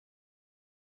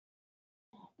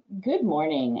Good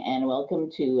morning and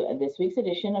welcome to this week's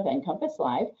edition of NCompass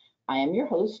Live. I am your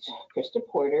host, Krista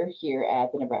Porter, here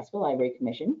at the Nebraska Library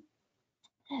Commission.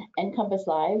 NCompass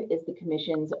Live is the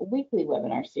Commission's weekly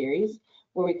webinar series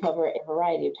where we cover a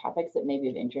variety of topics that may be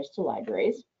of interest to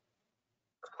libraries.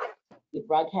 We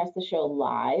broadcast the show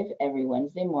live every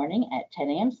Wednesday morning at 10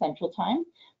 a.m. Central Time,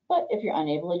 but if you're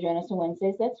unable to join us on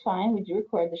Wednesdays, that's fine. We do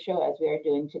record the show as we are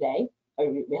doing today, or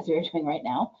as we are doing right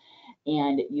now.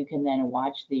 And you can then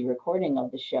watch the recording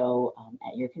of the show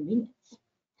at your convenience.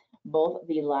 Both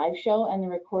the live show and the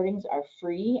recordings are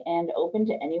free and open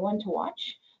to anyone to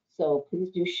watch. So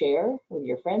please do share with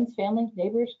your friends, family,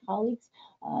 neighbors, colleagues,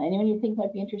 anyone you think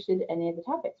might be interested in any of the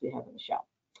topics we have on the show.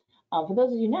 For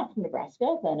those of you not from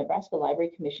Nebraska, the Nebraska Library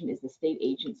Commission is the state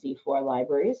agency for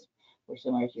libraries. We're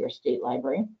similar to your state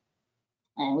library.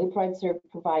 And we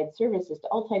provide services to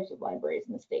all types of libraries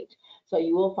in the state. So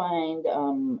you will find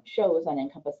shows on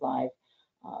NCompass Live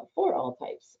for all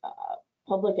types,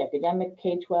 public, academic,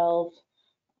 K-12,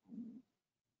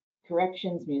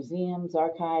 corrections, museums,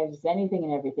 archives, anything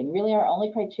and everything. Really, our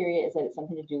only criteria is that it's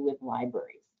something to do with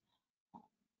libraries.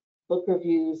 Book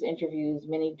reviews, interviews,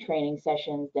 mini training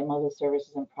sessions, demos of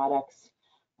services and products.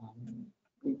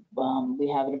 We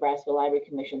have a Nebraska Library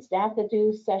Commission staff that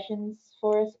do sessions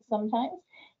for us sometimes,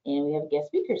 and we have guest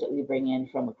speakers that we bring in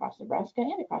from across Nebraska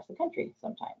and across the country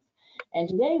sometimes. And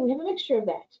today we have a mixture of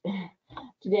that.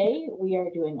 Today we are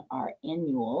doing our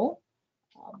annual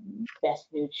Best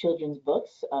New Children's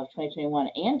Books of 2021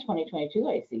 and 2022.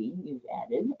 I see you've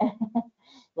added,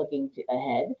 looking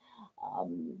ahead.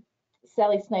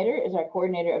 Sally Snyder is our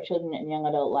coordinator of children and young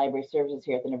adult library services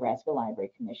here at the Nebraska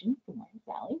Library Commission. Good morning,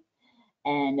 Sally.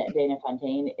 And Dana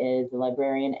Fontaine is the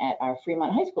librarian at our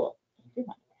Fremont High School in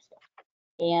Fremont, Nebraska.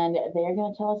 And they are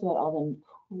going to tell us about all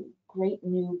the great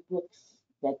new books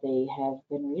that they have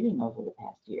been reading over the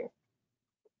past year.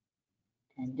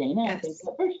 And Dana, yes. I think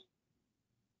go first.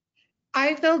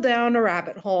 I fell down a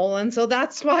rabbit hole, and so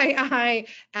that's why I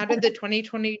added the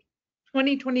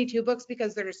 2022 books,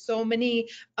 because there's so many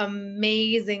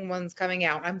amazing ones coming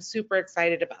out. I'm super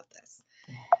excited about this.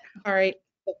 All right,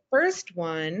 the first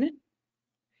one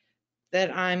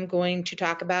that I'm going to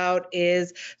talk about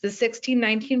is the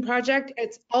 1619 Project.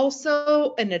 It's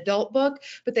also an adult book,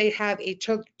 but they have a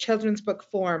children's book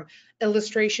form.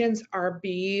 Illustrations are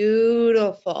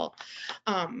beautiful.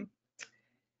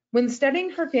 When studying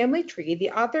her family tree,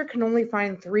 the author can only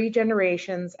find 3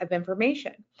 generations of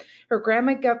information. Her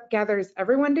grandma gathers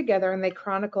everyone together and they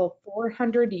chronicle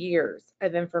 400 years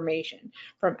of information.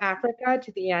 From Africa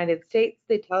to the United States,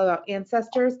 they tell about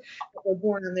ancestors that were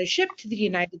born on the ship to the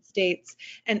United States,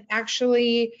 and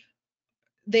actually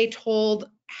they told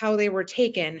how they were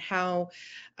taken, how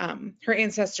her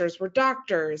ancestors were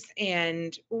doctors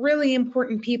and really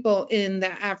important people in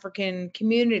the African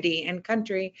community and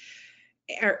country,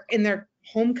 in their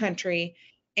home country,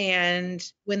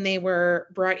 and when they were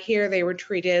brought here they were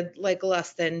treated like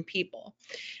less than people.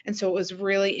 And so it was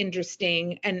really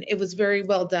interesting, and it was very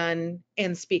well done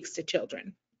and speaks to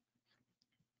children.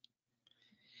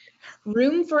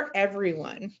 Room for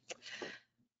Everyone.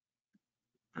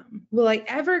 Will I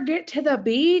ever get to the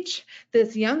beach?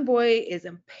 This young boy is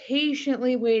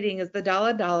impatiently waiting as the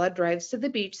Dala drives to the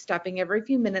beach, stopping every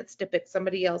few minutes to pick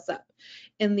somebody else up.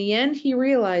 In the end, he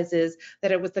realizes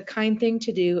that it was the kind thing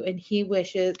to do, and he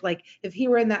wishes, like, if he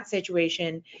were in that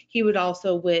situation, he would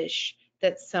also wish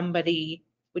that somebody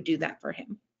would do that for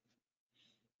him.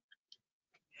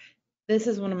 This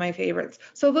is one of my favorites.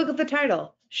 So look at the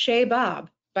title, Shea Bob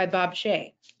by Bob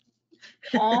Shea.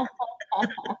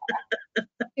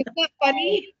 Isn't that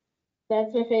funny?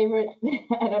 That's my favorite.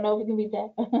 I don't know if you can beat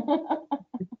that.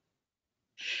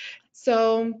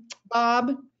 So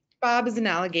Bob is an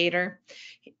alligator,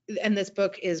 and this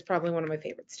book is probably one of my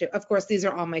favorites too. Of course, these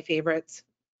are all my favorites,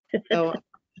 so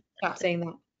stop saying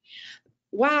that.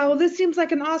 Wow, this seems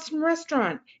like an awesome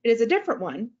restaurant. It is a different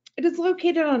one. It is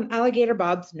located on Alligator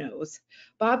Bob's nose.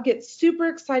 Bob gets super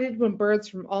excited when birds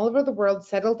from all over the world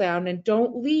settle down and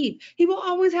don't leave. He will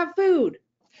always have food.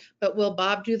 But will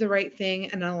Bob do the right thing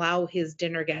and allow his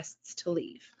dinner guests to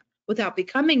leave without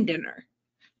becoming dinner?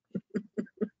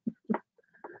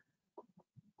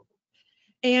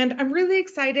 And I'm really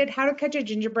excited. How to Catch a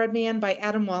Gingerbread Man by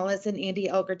Adam Wallace and Andy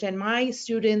Elgerton. My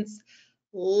students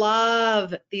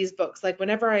love these books. Like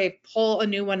whenever I pull a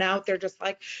new one out, they're just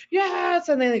like, yes,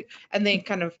 and they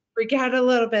kind of freak out a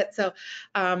little bit. So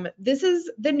this is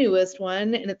the newest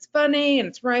one, and it's funny and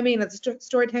it's rhyming and it's a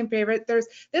storytime favorite. This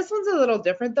one's a little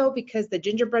different though, because the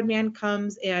gingerbread man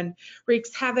comes and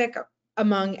wreaks havoc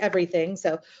among everything.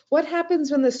 So what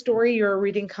happens when the story you're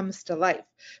reading comes to life?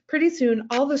 Pretty soon,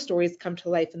 all the stories come to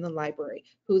life in the library.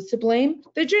 Who's to blame?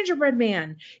 The gingerbread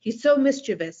man. He's so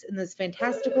mischievous in this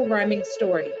fantastical rhyming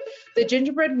story. The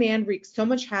gingerbread man wreaks so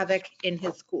much havoc in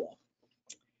his school.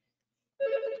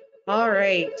 All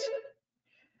right.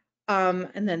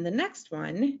 And then the next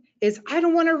one is I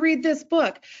Don't Want to Read This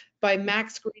Book by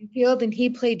Max Greenfield, and he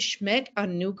played Schmidt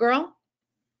on New Girl.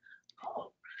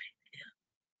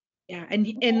 Yeah,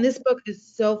 and this book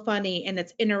is so funny and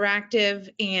it's interactive,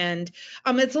 and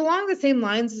it's along the same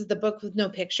lines as the book with no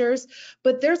pictures,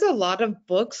 but there's a lot of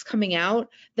books coming out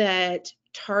that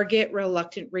target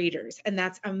reluctant readers, and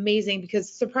that's amazing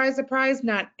because surprise, surprise,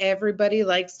 not everybody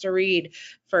likes to read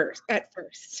at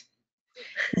first.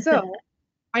 So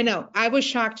I know I was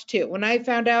shocked too. When I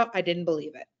found out, I didn't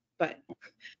believe it, but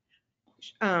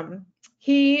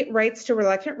he writes to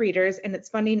reluctant readers, and it's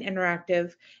funny and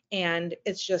interactive, and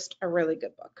it's just a really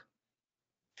good book.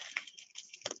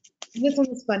 This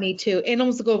one's funny too.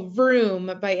 Animals Go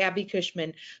Vroom by Abby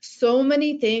Cushman. So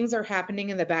many things are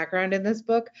happening in the background in this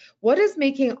book. What is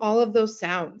making all of those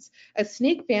sounds? A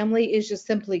snake family is just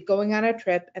simply going on a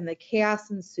trip, and then chaos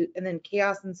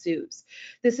ensues.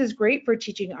 This is great for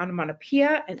teaching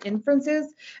onomatopoeia and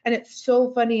inferences, and it's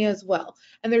so funny as well.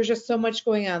 And there's just so much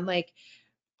going on. Like,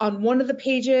 on one of the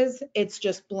pages, it's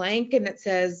just blank and it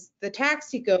says the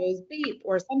taxi goes beep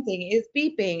or something is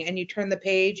beeping, and you turn the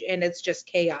page and it's just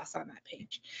chaos on that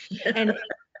page. And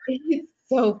it's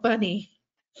so funny.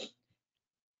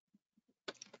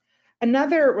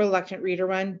 Another reluctant reader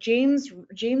one,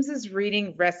 James's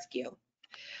Reading Rescue.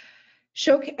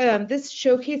 This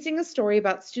showcasing a story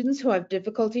about students who have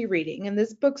difficulty reading, and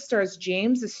this book stars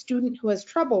James, a student who has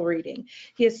trouble reading.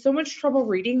 He has so much trouble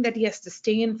reading that he has to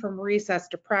stay in from recess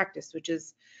to practice, which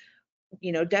is,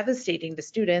 devastating to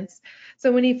students.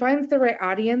 So when he finds the right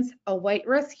audience, a white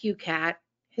rescue cat,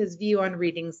 his view on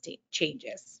reading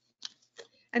changes.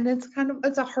 And it's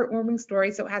a heartwarming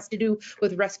story, so it has to do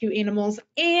with rescue animals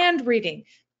and reading.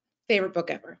 Favorite book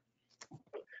ever.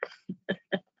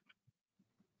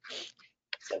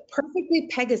 Perfectly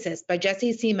Pegasus by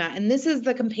Jessie Sema, and this is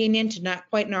the companion to Not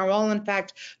Quite Narwhal. In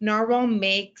fact, Narwhal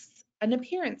makes an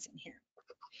appearance in here.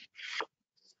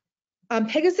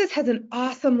 Pegasus has an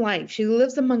awesome life. She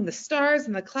lives among the stars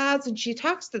and the clouds, and she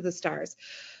talks to the stars.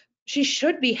 She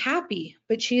should be happy,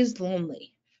 but she is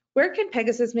lonely. Where can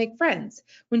Pegasus make friends?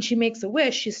 When she makes a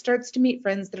wish, she starts to meet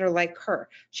friends that are like her.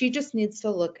 She just needs to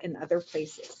look in other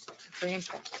places. Branch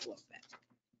out a little bit.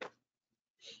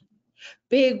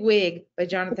 Big Wig by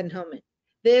Jonathan Hillman.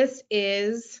 This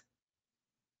is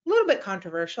a little bit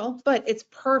controversial, but it's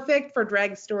perfect for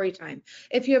drag story time.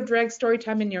 If you have drag story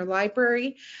time in your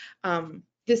library,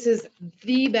 this is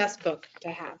the best book to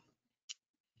have.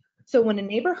 So when a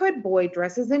neighborhood boy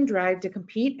dresses in drag to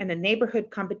compete in a neighborhood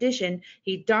competition,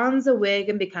 he dons a wig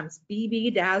and becomes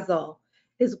BB Dazzle.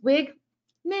 His wig,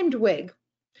 named Wig.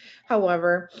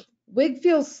 However, Wig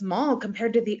feels small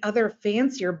compared to the other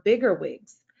fancier, bigger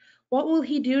wigs. What will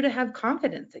he do to have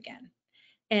confidence again?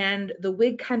 And the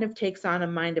wig kind of takes on a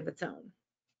mind of its own.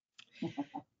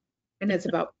 And it's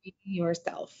about being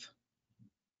yourself.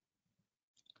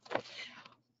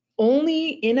 Only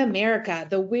in America,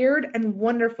 The Weird and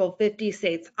Wonderful 50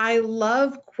 States. I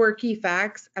love quirky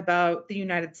facts about the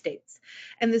United States.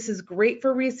 And this is great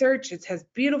for research. It has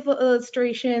beautiful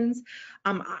illustrations.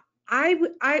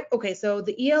 Okay, so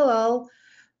the ELL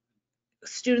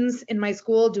students in my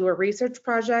school do a research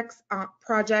project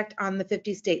on the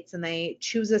 50 states, and they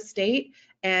choose a state,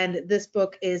 and this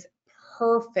book is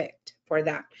perfect for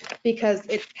that because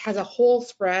it has a whole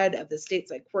spread of the states,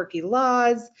 like quirky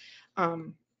laws,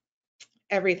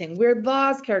 everything. Weird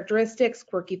laws, characteristics,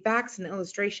 quirky facts, and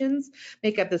illustrations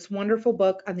make up this wonderful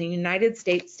book on the United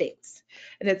States states,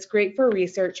 and it's great for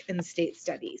research and state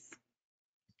studies.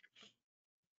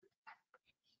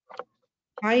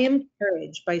 I Am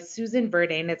Courage by Susan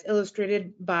Verde, and it's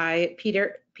illustrated by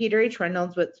Peter H.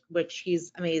 Reynolds, which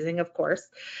he's amazing, of course.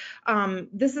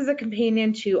 This is a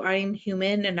companion to I Am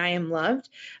Human and I Am Loved,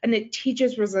 and it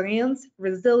teaches resilience.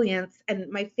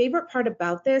 And my favorite part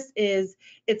about this is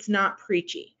it's not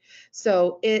preachy.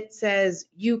 So it says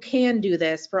you can do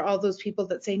this for all those people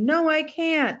that say, no, I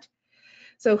can't.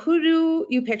 So who do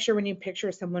you picture when you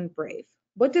picture someone brave?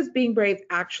 What does being brave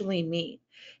actually mean?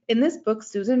 In this book,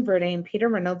 Susan Verde and Peter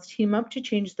Reynolds team up to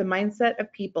change the mindset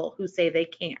of people who say they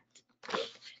can't.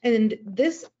 And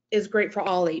this is great for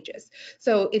all ages.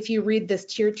 So if you read this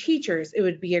to your teachers, it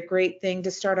would be a great thing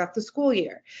to start off the school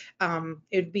year. It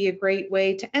would be a great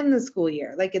way to end the school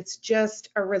year. Like, it's just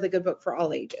a really good book for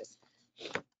all ages.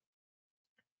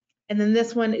 And then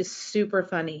this one is super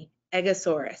funny,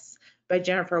 Eggosaurus by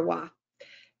Jennifer Waugh.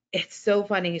 It's so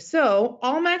funny. So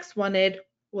all Max wanted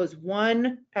was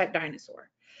one pet dinosaur.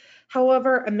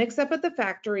 However, a mix-up at the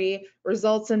factory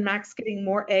results in Max getting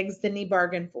more eggs than he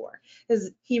bargained for.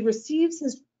 As he receives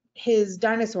his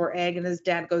dinosaur egg, and his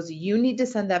dad goes, "You need to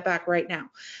send that back right now."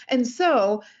 And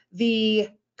so the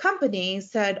company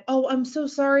said, "Oh, I'm so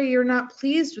sorry you're not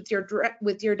pleased with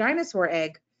your dinosaur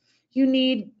egg. You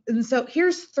need," and so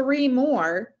here's 3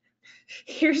 more.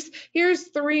 Here's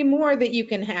 3 more that you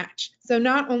can hatch. So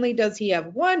not only does he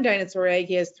have 1 dinosaur egg,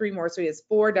 he has 3 more, so he has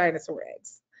 4 dinosaur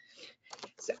eggs.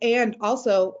 So, and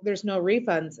also there's no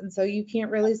refunds, and so you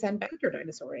can't really send back your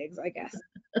dinosaur eggs, I guess.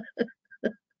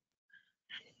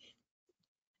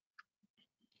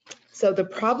 So the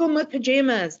problem with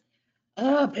pajamas,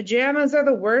 pajamas are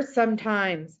the worst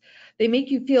sometimes. They make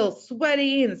you feel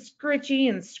sweaty and scritchy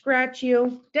and scratch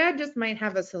you. Dad just might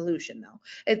have a solution though.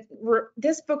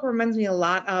 This book reminds me a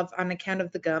lot of On Account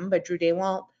of the Gum by Drew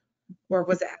Daywalt, or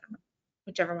was it Adam?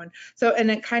 Whichever one. So, and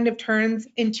it kind of turns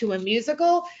into a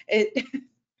musical.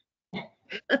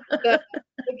 The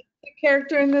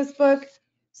character in this book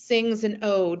sings an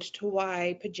ode to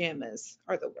why pajamas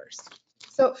are the worst.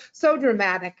 So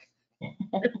dramatic.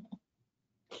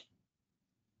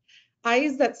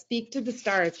 Eyes That Speak to the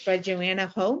Stars by Joanna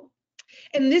Ho.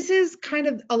 And this is kind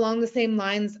of along the same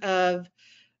lines of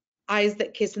Eyes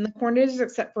That Kiss in the Corners,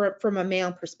 except for from a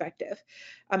male perspective.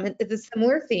 It's a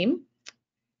similar theme.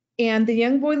 And the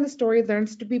young boy in the story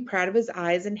learns to be proud of his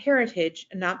eyes and heritage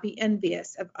and not be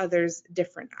envious of others'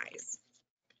 different eyes.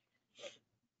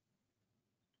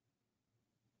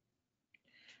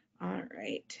 All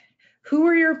right. Who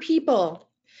are your people?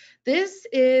 This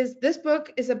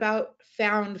book is about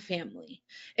found family.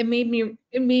 It made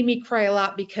me cry a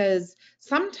lot because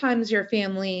sometimes your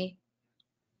family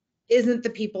isn't the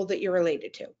people that you're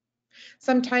related to.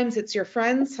 Sometimes it's your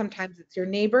friends, sometimes it's your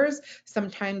neighbors,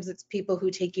 sometimes it's people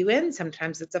who take you in,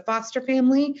 sometimes it's a foster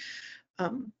family.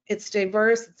 It's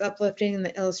diverse, it's uplifting, and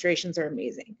the illustrations are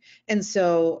amazing. And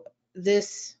so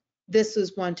this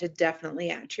is one to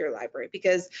definitely add to your library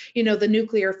because, you know, the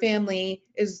nuclear family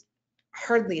is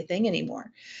hardly a thing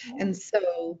anymore. And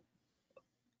so,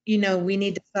 you know, we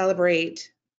need to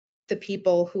celebrate the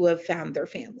people who have found their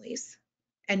families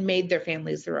and made their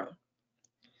families their own.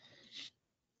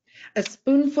 A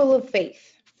Spoonful of Faith.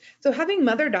 So having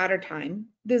mother-daughter time,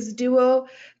 this duo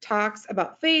talks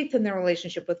about faith and their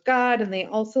relationship with God, and they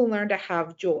also learn to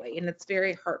have joy, and it's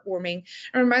very heartwarming.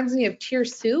 It reminds me of Tear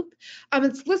Soup.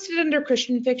 It's listed under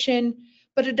Christian fiction,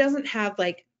 but it doesn't have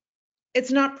like,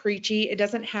 it's not preachy. It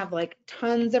doesn't have like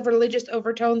tons of religious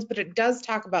overtones, but it does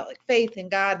talk about like faith and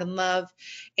God and love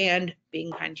and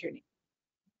being kind to your neighbor.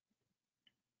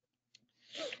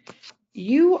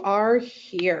 You Are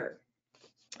Here.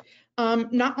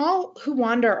 Not all who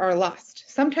wander are lost.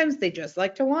 Sometimes they just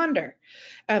like to wander.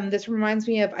 This reminds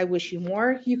me of I Wish You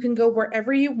More. You can go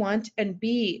wherever you want and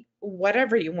be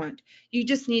whatever you want. You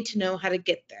just need to know how to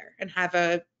get there and have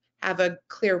a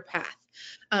clear path.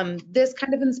 This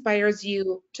kind of inspires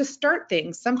you to start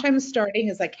things. Sometimes starting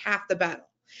is like half the battle.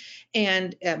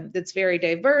 And it's very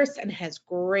diverse and has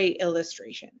great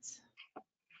illustrations.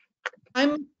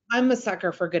 I'm a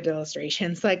sucker for good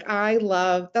illustrations. Like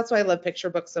that's why I love picture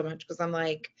books so much, because I'm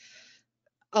like,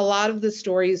 a lot of the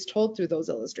story is told through those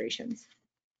illustrations.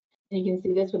 And you can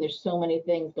see this when there's so many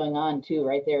things going on too,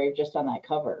 right there, just on that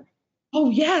cover. Oh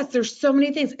yes, there's so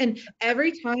many things. And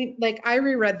every time, like I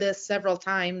reread this several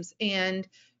times and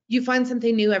you find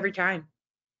something new every time.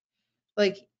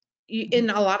 Like in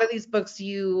a lot of these books,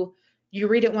 you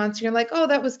read it once and you're like, oh,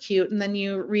 that was cute. And then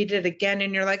you read it again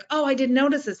and you're like, oh, I didn't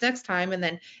notice this next time. And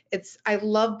then I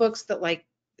love books that like,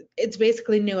 it's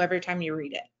basically new every time you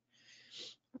read it.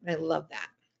 I love that.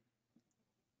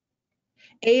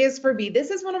 A is for B.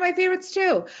 This is one of my favorites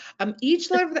too. Each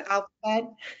letter of the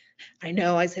alphabet, I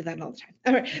know I say that all the time.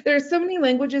 All right. There are so many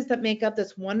languages that make up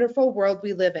this wonderful world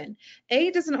we live in.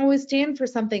 A doesn't always stand for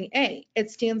something A.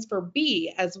 It stands for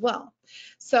B as well.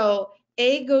 So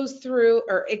A goes through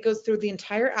the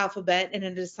entire alphabet and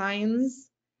it assigns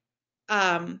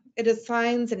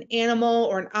an animal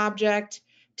or an object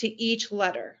to each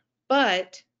letter.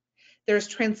 But there's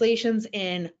translations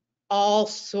in all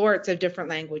sorts of different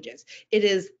languages. It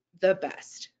is the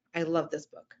best. I love this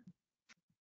book.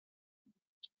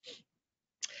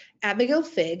 Abigail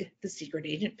Fig, the Secret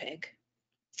Agent Pig.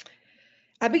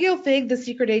 Abigail Fig, the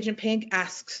Secret Agent Pig,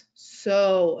 asks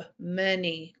so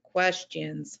many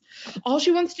questions. All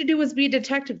she wants to do is be a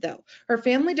detective, though. Her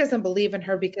family doesn't believe in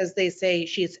her because they say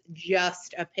she's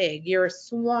just a pig. You're a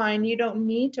swine. You don't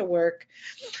need to work.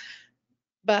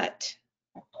 But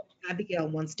Abigail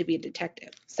wants to be a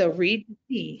detective. So read to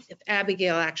see if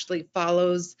Abigail actually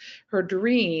follows her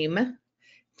dream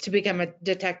to become a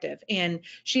detective. And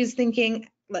she's thinking,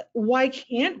 why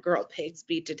can't girl pigs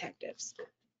be detectives?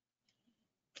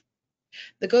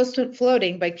 The Ghost Went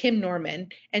Floating by Kim Norman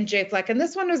and Jay Fleck. And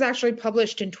this one was actually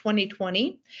published in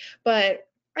 2020, but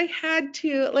I had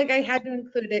to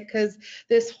include it because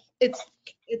it's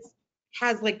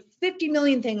has like 50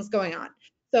 million things going on.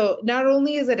 So not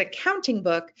only is it a counting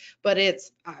book, but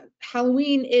it's a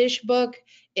Halloween-ish book.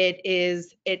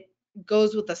 It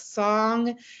goes with a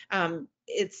song.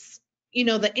 It's,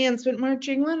 the ants went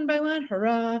marching one by one,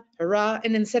 hurrah, hurrah.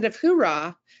 And instead of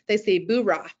hoorah, they say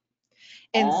boo-rah.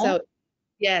 And so,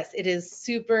 yes, it is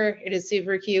super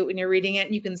cute when you're reading it,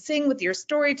 and you can sing with your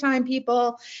story time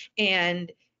people,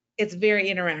 and it's very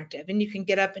interactive, and you can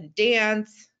get up and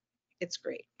dance. It's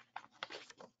great.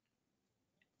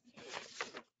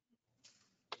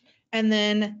 And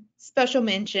then special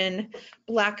mention,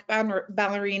 Black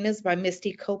Ballerinas by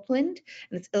Misty Copeland,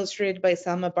 and it's illustrated by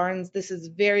Selma Barnes. This is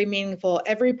very meaningful.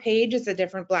 Every page is a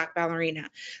different Black ballerina.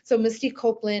 So Misty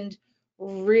Copeland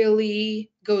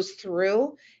really goes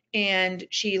through, and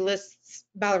she lists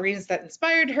ballerinas that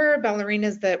inspired her,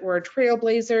 ballerinas that were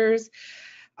trailblazers.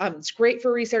 It's great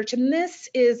for research, and this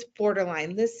is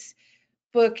borderline. This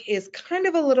book is kind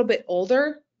of a little bit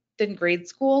older than grade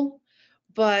school,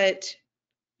 but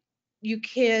you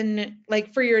can,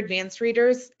 like, for your advanced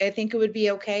readers, I think it would be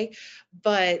okay,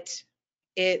 but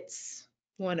it's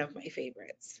one of my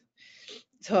favorites.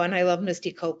 So, and I love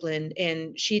Misty Copeland,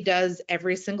 and she does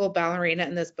every single ballerina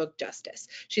in this book justice.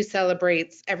 She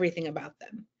celebrates everything about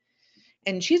them.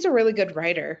 And she's a really good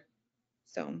writer.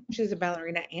 So she's a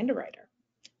ballerina and a writer.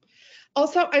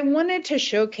 Also, I wanted to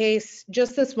showcase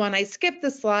just this one. I skipped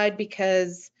the slide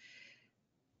because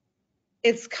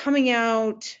it's coming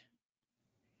out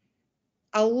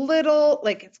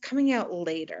it's coming out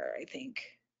later, I think.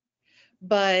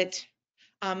 But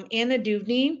Anna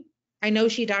Duvney, I know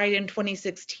she died in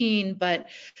 2016, but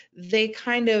they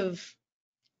kind of,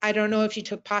 I don't know if she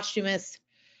took posthumous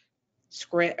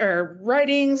script or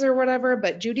writings or whatever,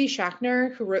 but Judy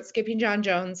Schachner, who wrote Skipping John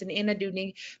Jones, and Anna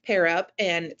Duvney pair up,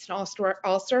 and it's an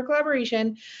all-star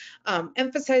collaboration,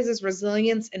 emphasizes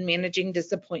resilience and managing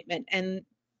disappointment, and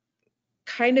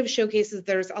kind of showcases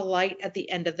there's a light at the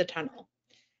end of the tunnel.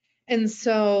 And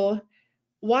so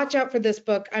watch out for this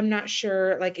book. I'm not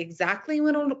sure exactly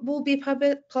when it will be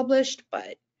published,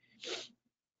 but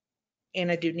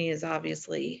Anna Duvney is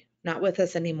obviously not with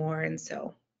us anymore, and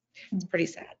so it's pretty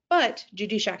sad. But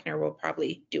Judy Schachner will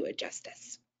probably do it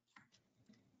justice.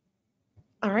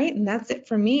 All right, and that's it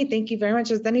for me. Thank you very much.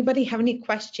 Does anybody have any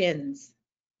questions?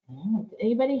 Does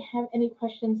anybody have any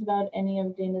questions about any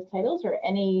of Dana's titles, or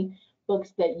any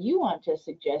books that you want to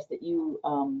suggest that you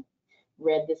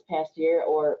read this past year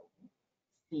or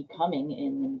see coming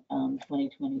in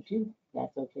 2022?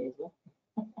 That's okay as well.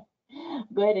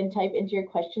 Go ahead and type into your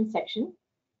question section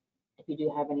if you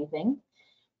do have anything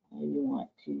you want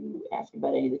to ask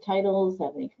about any of the titles,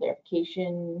 have any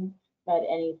clarification about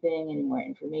anything, any more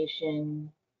information.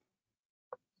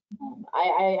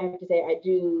 I have to say, I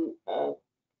do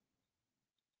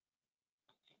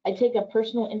I take a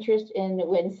personal interest in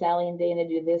when Sally and Dana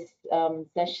do this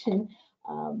session,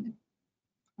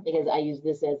 because I use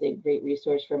this as a great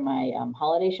resource for my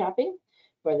holiday shopping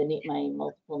for my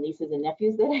multiple nieces and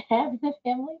nephews that I have in the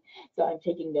family. So I'm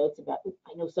taking notes about,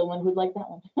 I know someone who'd like that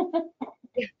one.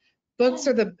 Books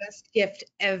are the best gift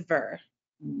ever.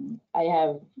 I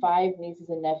have 5 nieces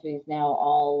and nephews now,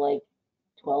 all like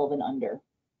 12 and under.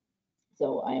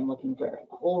 So I am looking for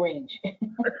a whole range.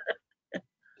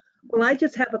 Well, I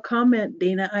just have a comment,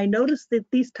 Dana. I noticed that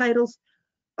these titles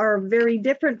are very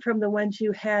different from the ones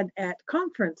you had at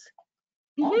conference.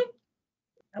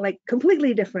 Like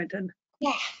completely different, and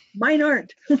yeah, mine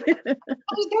aren't. Oh,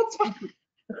 that's fine.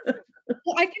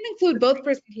 Well, I can include both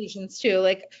presentations too.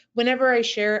 Like whenever I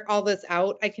share all this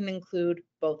out, I can include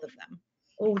both of them.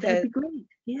 Oh, that'd be great.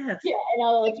 Yes. Yeah, and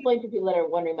I'll explain to people that are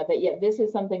wondering about that. Yeah, this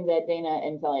is something that Dana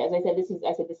and Sally, as I said, this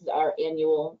is our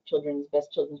annual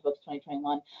Best Children's Books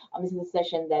 2021. This is a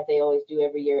session that they always do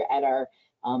every year at our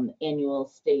annual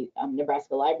state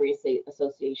Nebraska Library State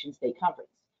Association State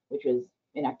Conference, which was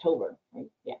in October, right?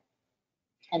 Yeah.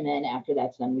 And then after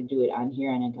that's done, we do it on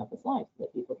here on NCompass Live so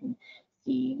that people can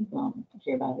see,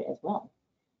 hear about it as well.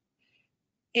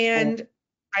 And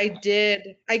I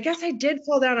guess I did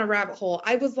fall down a rabbit hole.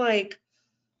 I was like,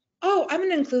 oh, I'm going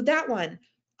to include that one.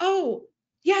 Oh,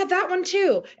 yeah, that one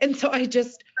too. And so I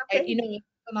just, Okay. went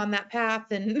on that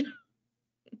path and.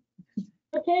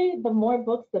 Okay, the more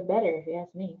books, the better, if you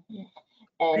ask me.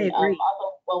 And I agree.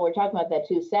 also, well, we're talking about that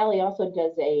too. Sally also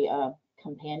does a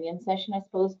companion session, I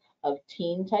suppose, of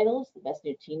teen titles, the best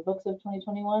new teen books of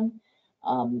 2021.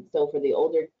 So for the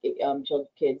older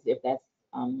kids, if that's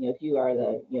if you are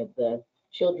the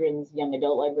children's young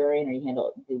adult librarian, or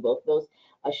you do both of those,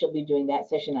 she'll be doing that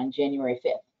session on January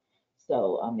 5th.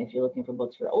 So if you're looking for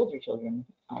books for older children,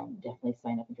 definitely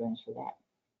sign up and join us for that.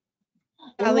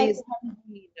 Sally is in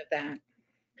need of that.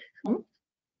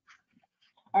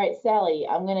 All right, Sally,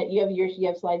 you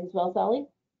have slides as well, Sally?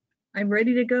 I'm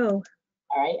ready to go.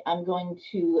 All right, I'm going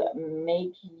to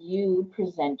make you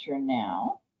presenter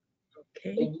now.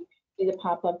 Okay. So you see the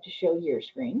pop-up to show your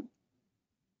screen.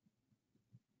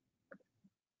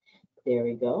 There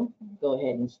we go. Go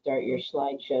ahead and start your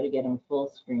slideshow to get them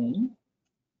full screen.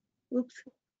 Oops.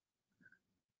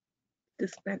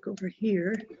 This back over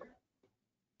here.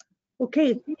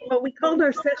 Okay, well, we called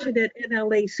our session at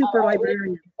NLA Super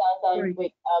Librarian.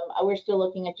 Wait, we're still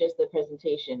looking at just the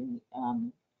presentation.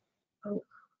 Oh,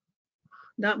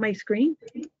 not my screen?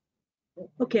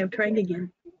 Okay, I'm trying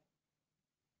again.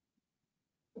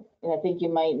 And I think you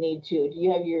might need to. Do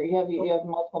you have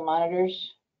multiple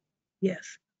monitors?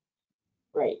 Yes.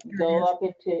 Right. Go up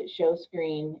into show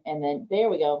screen, and then there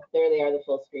we go. There they are, the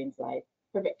full screen slide.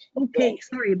 Perfect. Okay,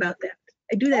 sorry about that.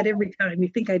 I do that every time. You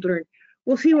think I'd learn.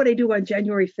 We'll see what I do on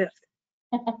January 5th.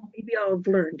 Maybe I'll have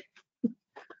learned.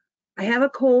 I have a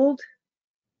cold.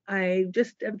 I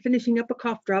just am finishing up a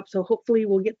cough drop, so hopefully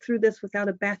we'll get through this without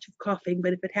a batch of coughing,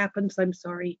 but if it happens, I'm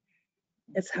sorry.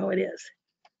 That's how it is.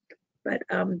 But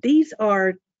these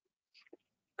are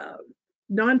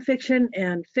nonfiction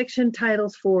and fiction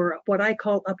titles for what I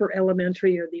call upper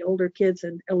elementary, or the older kids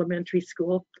in elementary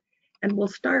school. And we'll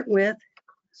start with,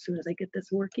 as soon as I get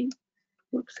this working,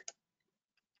 whoops.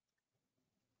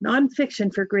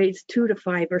 Nonfiction for grades 2 to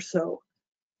 5 or so.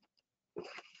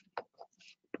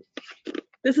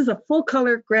 This is a full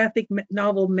color graphic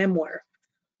novel memoir.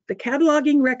 The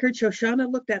cataloging record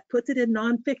Shoshana looked at puts it in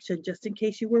nonfiction, just in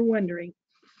case you were wondering.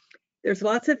 There's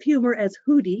lots of humor as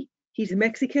Hootie, he's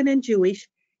Mexican and Jewish,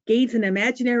 gains an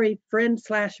imaginary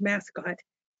friend/mascot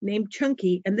named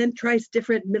Chunky, and then tries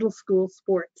different middle school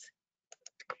sports.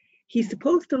 He's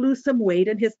supposed to lose some weight,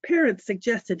 and his parents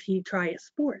suggested he try a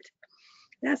sport.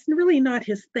 That's really not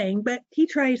his thing, but he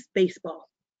tries baseball,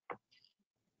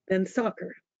 then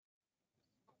soccer,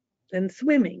 then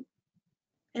swimming,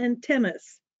 and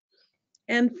tennis,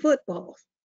 and football,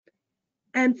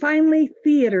 and finally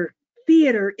theater.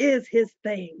 Theater is his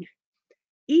thing.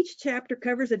 Each chapter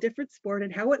covers a different sport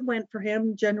and how it went for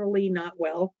him, generally not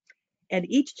well. And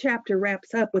each chapter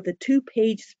wraps up with a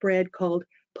 2-page spread called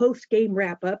Post-Game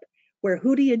Wrap-Up, where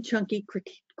Hootie and Chunky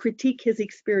critique his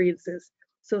experiences.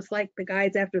 So it's like the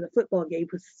guys after the football game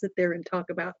who sit there and talk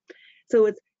about. So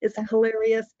it's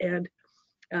hilarious, and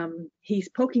he's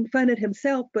poking fun at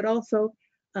himself, but also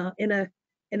in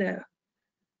a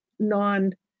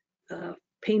non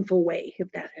painful way,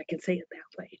 if that I can say it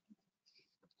that way.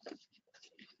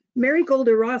 Mary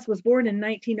Golder Ross was born in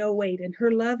 1908, and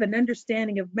her love and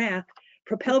understanding of math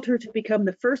propelled her to become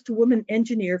the first woman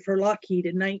engineer for Lockheed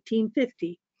in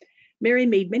 1950. Mary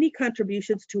made many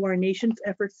contributions to our nation's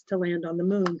efforts to land on the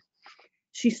moon.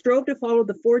 She strove to follow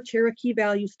the 4 Cherokee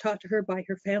values taught to her by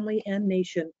her family and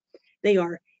nation. They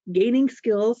are gaining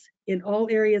skills in all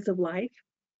areas of life,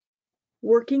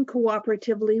 working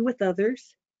cooperatively with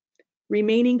others,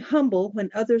 remaining humble when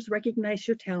others recognize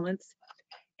your talents,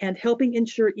 and helping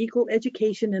ensure equal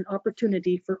education and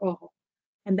opportunity for all.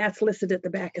 And that's listed at the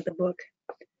back of the book.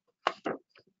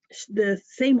 The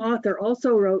same author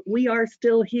also wrote We Are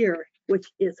Still Here, which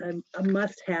is a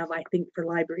must-have, I think, for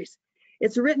libraries.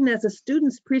 It's written as a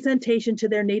student's presentation to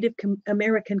their Native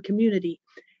American community,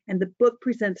 and the book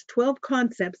presents 12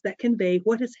 concepts that convey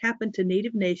what has happened to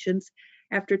Native nations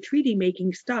after treaty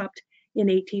making stopped in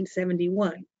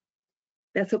 1871.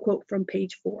 That's a quote from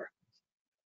page 4.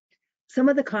 Some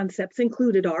of the concepts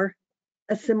included are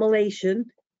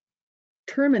assimilation,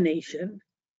 termination,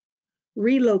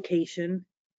 relocation,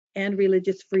 and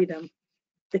religious freedom.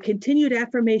 The continued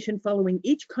affirmation following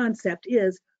each concept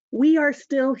is, we are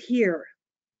still here.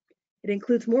 It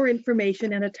includes more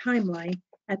information and a timeline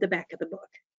at the back of the book.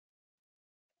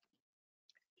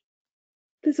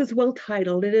 This is well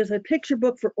titled. It is a picture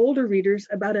book for older readers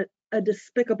about a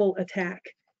despicable attack.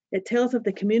 It tells of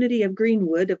the community of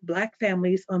Greenwood of Black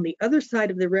families on the other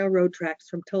side of the railroad tracks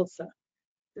from Tulsa.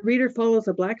 The reader follows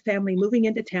a Black family moving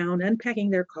into town, unpacking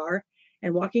their car,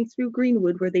 and walking through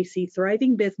Greenwood, where they see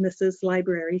thriving businesses,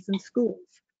 libraries, and schools.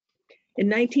 In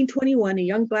 1921, a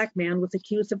young Black man was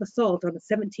accused of assault on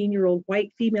a 17-year-old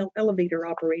white female elevator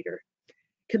operator.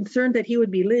 Concerned that he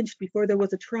would be lynched before there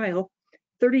was a trial,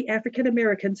 30 African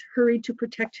Americans hurried to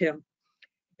protect him.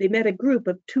 They met a group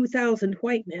of 2,000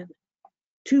 white men.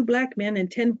 2 black men and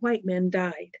 10 white men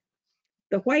died.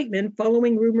 The white men,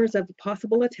 following rumors of the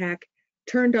possible attack,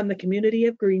 turned on the community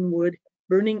of Greenwood,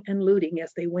 burning and looting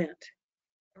as they went.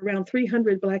 Around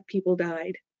 300 black people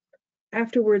died.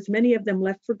 Afterwards, many of them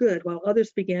left for good, while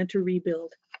others began to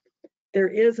rebuild. There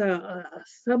is a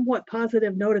somewhat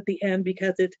positive note at the end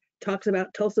because it talks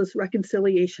about Tulsa's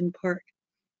Reconciliation Park.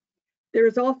 There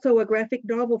is also a graphic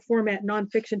novel format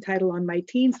nonfiction title on my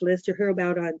teens list you'll hear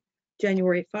about on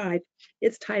January 5.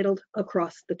 It's titled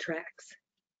Across the Tracks.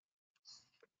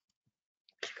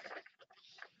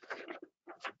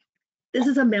 This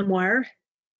is a memoir.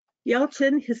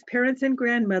 Yelchin, his parents and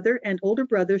grandmother and older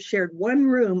brother shared one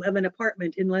room of an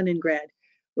apartment in Leningrad,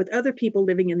 with other people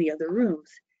living in the other rooms.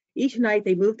 Each night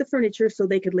they moved the furniture so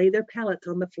they could lay their pallets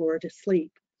on the floor to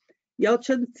sleep.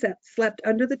 Yelchin slept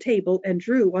under the table and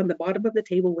drew on the bottom of the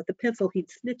table with the pencil he'd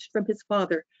snitched from his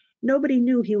father. Nobody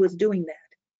knew he was doing that.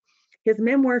 His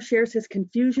memoir shares his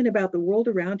confusion about the world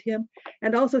around him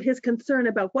and also his concern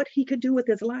about what he could do with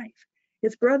his life.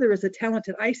 His brother is a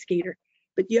talented ice skater,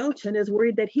 but Yelchin is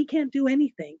worried that he can't do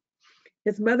anything.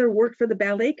 His mother worked for the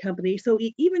ballet company, so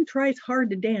he even tries hard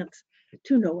to dance,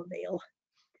 to no avail.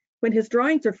 When his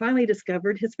drawings are finally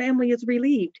discovered, his family is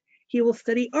relieved. He will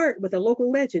study art with a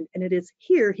local legend, and it is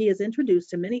here he is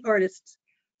introduced to many artists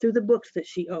through the books that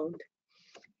she owned.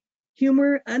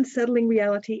 Humor, unsettling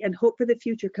reality, and hope for the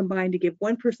future combine to give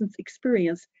one person's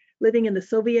experience living in the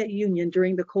Soviet Union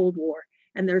during the Cold War.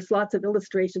 And there's lots of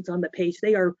illustrations on the page.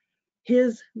 They are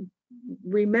his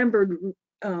remembered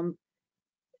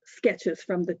sketches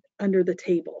from the under the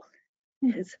table,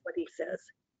 is what he says.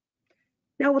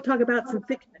 Now we'll talk about some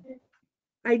fiction.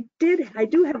 I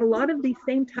do have a lot of these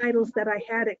same titles that I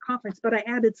had at conference, but I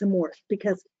added some more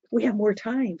because we have more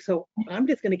time. So I'm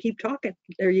just going to keep talking.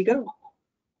 There you go.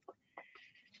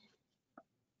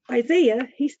 Isaiah,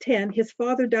 he's 10. His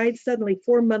father died suddenly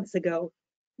 4 months ago.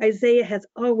 Isaiah has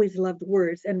always loved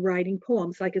words and writing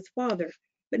poems like his father,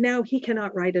 but now he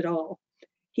cannot write at all.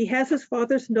 He has his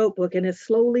father's notebook and is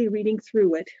slowly reading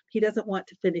through it. He doesn't want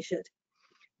to finish it.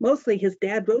 Mostly his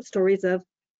dad wrote stories of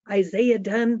Isaiah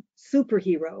Dunn,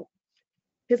 superhero.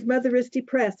 His mother is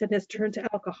depressed and has turned to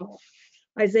alcohol.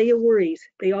 Isaiah worries.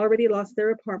 They already lost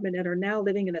their apartment and are now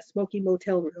living in a smoky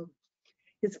motel room.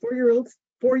 His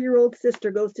four-year-old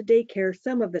sister goes to daycare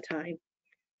some of the time.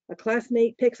 A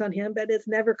classmate picks on him, but is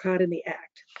never caught in the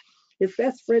act. His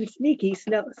best friend Sneaky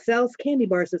sells candy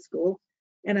bars at school,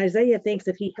 and Isaiah thinks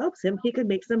if he helps him, he could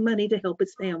make some money to help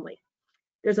his family.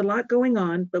 There's a lot going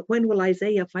on, but when will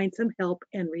Isaiah find some help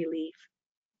and relief?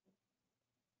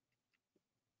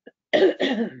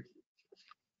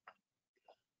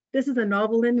 This is a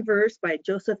novel in verse by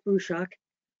Joseph Bruchak.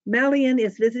 Malian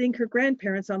is visiting her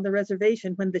grandparents on the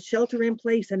reservation when the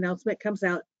shelter-in-place announcement comes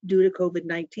out due to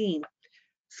COVID-19.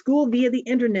 School via the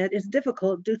internet is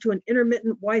difficult due to an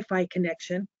intermittent Wi-Fi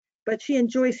connection, but she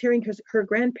enjoys hearing her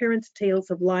grandparents' tales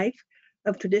of life,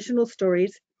 of traditional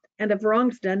stories, and of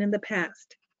wrongs done in the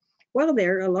past. While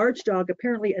there, a large dog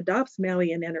apparently adopts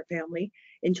Malian and her family,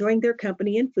 enjoying their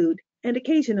company and food, and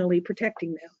occasionally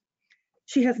protecting them.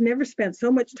 She has never spent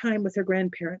so much time with her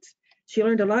grandparents. She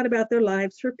learned a lot about their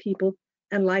lives, her people,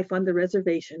 and life on the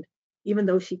reservation, even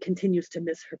though she continues to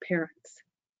miss her parents.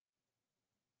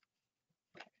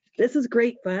 This is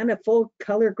great fun, a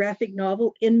full-color graphic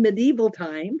novel in medieval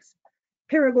times.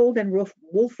 Paragold and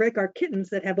Wolfric are kittens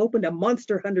that have opened a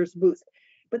Monster Hunters booth,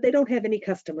 but they don't have any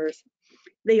customers.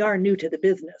 They are new to the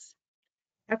business.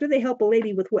 After they help a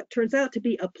lady with what turns out to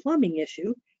be a plumbing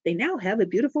issue, they now have a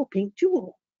beautiful pink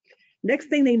jewel. Next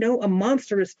thing they know, a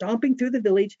monster is stomping through the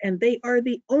village, and they are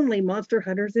the only monster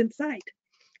hunters in sight.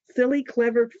 Silly,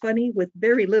 clever, funny, with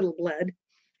very little blood.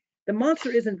 The monster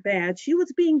isn't bad. She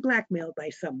was being blackmailed by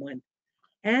someone.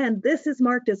 And this is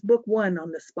marked as book 1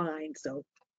 on the spine, so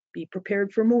be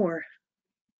prepared for more.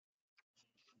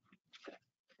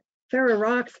 Farah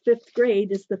Rock's 5th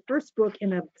Grade is the first book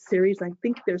in a series. I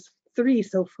think there's 3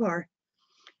 so far.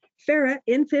 Farah,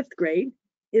 in 5th grade,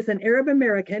 is an Arab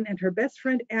American, and her best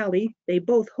friend Allie, they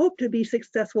both hope to be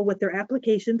successful with their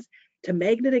applications to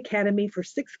Magnet Academy for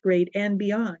 6th grade and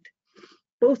beyond.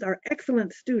 Both are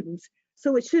excellent students,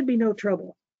 so it should be no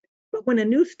trouble. But when a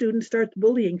new student starts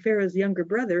bullying Farah's younger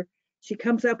brother, she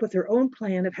comes up with her own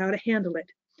plan of how to handle it,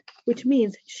 which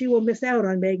means she will miss out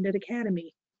on Magnet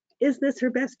Academy. Is this her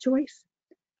best choice?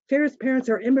 Farah's parents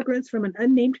are immigrants from an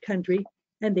unnamed country,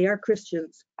 and they are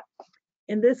Christians.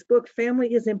 In this book,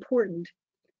 family is important,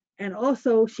 and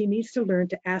also she needs to learn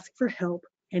to ask for help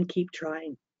and keep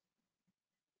trying.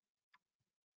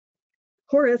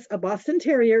 Horace, a Boston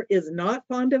Terrier, is not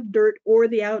fond of dirt or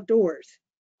the outdoors,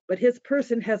 but his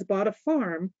person has bought a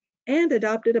farm and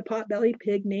adopted a potbelly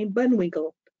pig named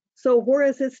Bunwinkle. So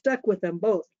Horace is stuck with them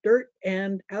both, dirt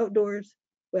and outdoors,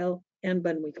 well, and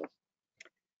Bunwinkle.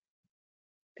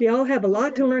 They all have a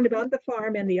lot to learn about the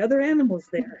farm and the other animals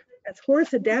there. As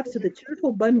Horace adapts to the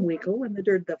cheerful Bunwinkle and the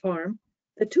dirt of the farm,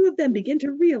 the two of them begin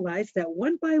to realize that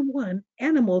one by one,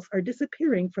 animals are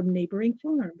disappearing from neighboring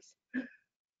farms.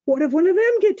 What if one of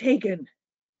them get taken?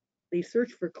 They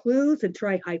search for clues and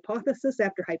try hypothesis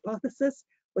after hypothesis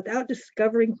without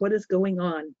discovering what is going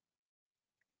on.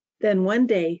 Then one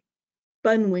day,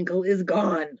 Bunwinkle is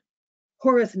gone.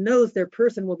 Horace knows their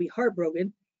person will be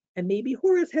heartbroken, and maybe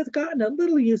Horace has gotten a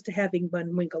little used to having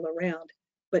Bunwinkle around,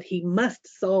 but he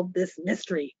must solve this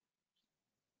mystery.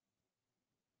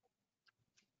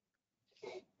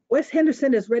 Wes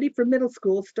Henderson is ready for middle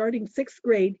school, starting 6th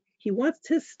grade. He wants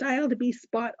his style to be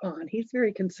spot on. He's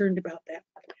very concerned about that.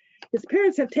 His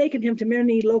parents have taken him to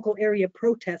many local area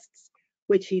protests,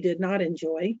 which he did not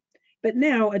enjoy. But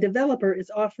now a developer is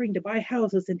offering to buy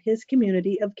houses in his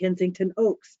community of Kensington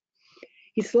Oaks.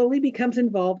 He slowly becomes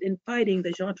involved in fighting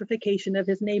the gentrification of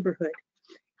his neighborhood.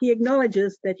 He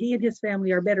acknowledges that he and his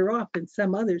family are better off than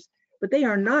some others, but they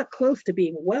are not close to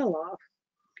being well off.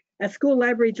 As School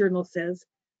Library Journal says,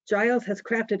 Giles has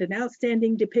crafted an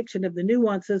outstanding depiction of the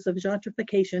nuances of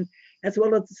gentrification, as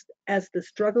well as the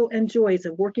struggle and joys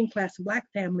of working-class Black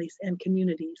families and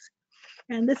communities.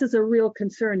 And this is a real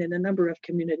concern in a number of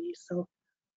communities, so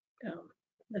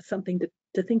that's something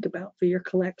to think about for your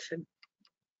collection.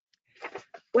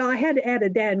 Well, I had to add a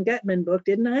Dan Gutman book,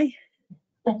 didn't I?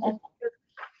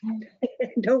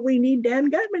 Don't we need Dan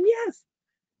Gutman? Yes.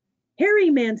 Harry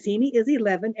Mancini is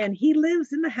 11, and he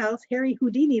lives in the house Harry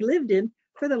Houdini lived in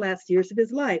for the last years of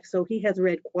his life, so he has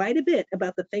read quite a bit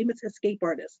about the famous escape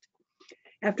artist.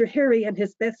 After Harry and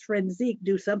his best friend Zeke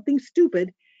do something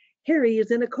stupid, Harry is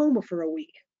in a coma for a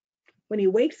week. When he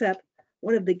wakes up,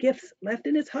 one of the gifts left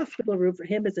in his hospital room for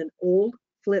him is an old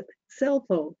flip cell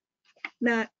phone.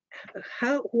 Now,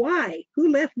 why? Who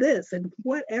left this? And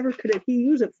whatever could he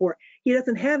use it for? He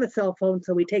doesn't have a cell phone,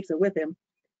 so he takes it with him.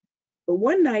 But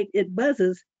one night it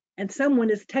buzzes and someone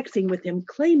is texting with him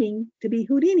claiming to be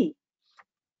Houdini.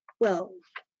 Well,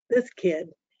 this kid,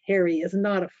 Harry, is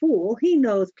not a fool. He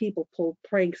knows people pull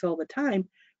pranks all the time,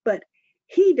 but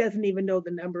he doesn't even know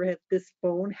the number of this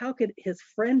phone. How could his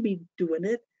friend be doing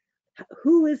it?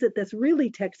 Who is it that's really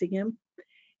texting him?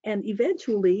 And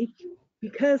eventually,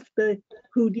 because the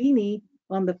Houdini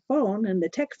on the phone and the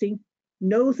texting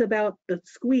knows about the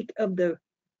squeak of the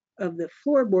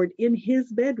floorboard in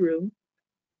his bedroom,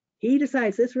 he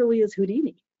decides this really is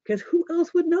Houdini, because who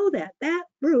else would know that? That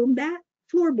room, that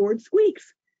floorboard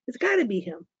squeaks. It's got to be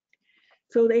him.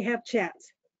 So they have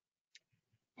chats.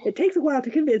 It takes a while to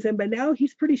convince him, but now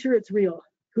he's pretty sure it's real.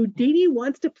 Houdini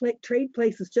wants to trade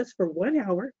places just for 1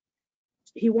 hour.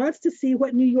 He wants to see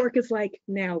what New York is like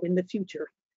now in the future.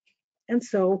 And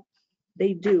so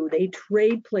they do. They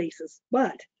trade places.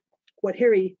 But what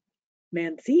Harry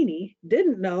Mancini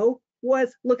didn't know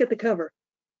was, look at the cover.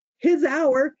 His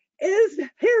hour is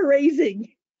hair-raising.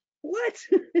 What?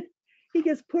 He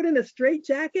gets put in a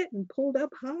straitjacket and pulled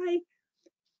up high.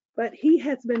 But he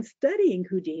has been studying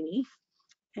Houdini,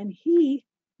 and he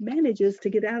manages to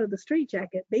get out of the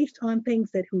straitjacket based on things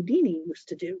that Houdini used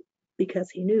to do, because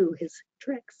he knew his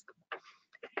tricks.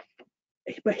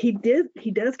 But he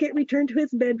does get returned to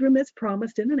his bedroom as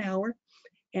promised in an hour,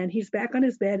 and he's back on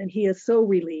his bed, and he is so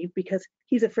relieved because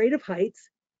he's afraid of heights.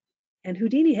 And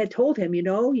Houdini had told him, you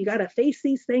know, you got to face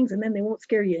these things and then they won't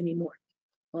scare you anymore.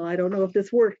 Well, I don't know if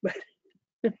this worked,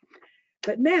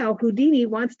 but now Houdini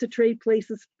wants to trade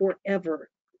places forever.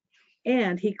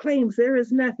 And he claims there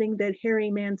is nothing that Harry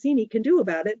Mancini can do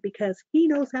about it because he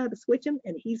knows how to switch him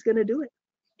and he's going to do it.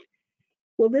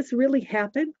 Will this really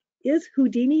happen? Is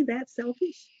Houdini that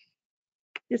selfish?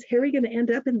 Is Harry going to end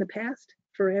up in the past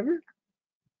forever?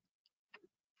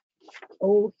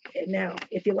 Oh, and now,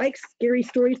 if you like scary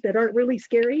stories that aren't really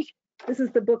scary, this is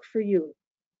the book for you.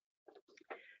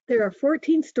 There are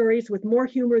 14 stories with more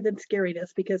humor than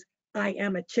scariness because I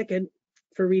am a chicken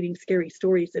for reading scary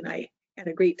stories, and I had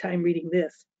a great time reading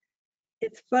this.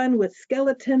 It's fun with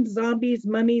skeletons, zombies,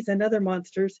 mummies, and other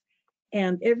monsters,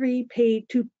 and every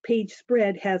two-page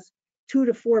spread has 2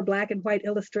 to 4 black and white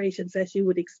illustrations, as you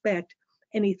would expect.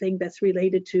 Anything that's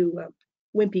related to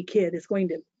Wimpy Kid is going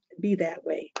to be that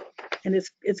way. And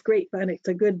it's great fun. It's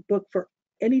a good book for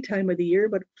any time of the year,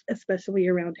 but especially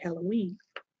around Halloween.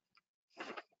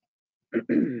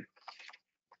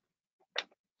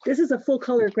 This is a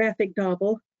full-color graphic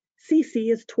novel.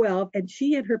 Cece is 12, and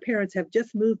she and her parents have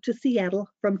just moved to Seattle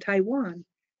from Taiwan.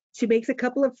 She makes a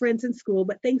couple of friends in school,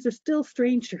 but things are still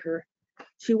strange to her.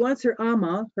 She wants her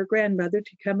Amma, her grandmother,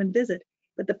 to come and visit,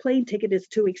 but the plane ticket is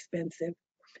too expensive.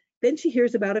 Then she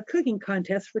hears about a cooking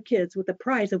contest for kids with a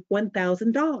prize of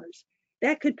 $1,000.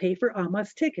 That could pay for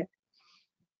Amma's ticket.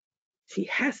 She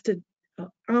has to,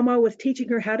 Amma was teaching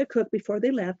her how to cook before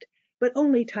they left, but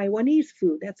only Taiwanese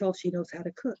food. That's all she knows how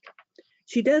to cook.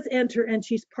 She does enter, and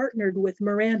she's partnered with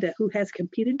Miranda, who has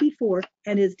competed before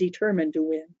and is determined to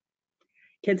win.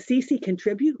 Can Cece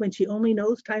contribute when she only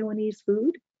knows Taiwanese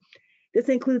food? This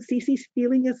includes Cece's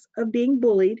feeling of being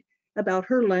bullied about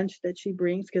her lunch that she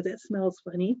brings because it smells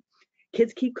funny.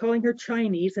 Kids keep calling her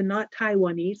Chinese and not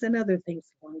Taiwanese and other things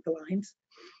along the lines.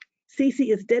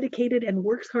 Cece is dedicated and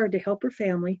works hard to help her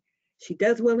family. She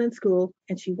does well in school,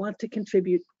 and she wants to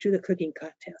contribute to the cooking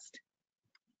contest.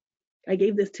 I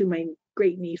gave this to my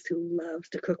great niece who loves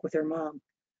to cook with her mom.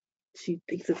 She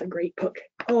thinks it's a great book.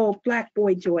 Oh, Black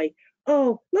Boy Joy.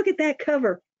 Oh, look at that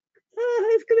cover.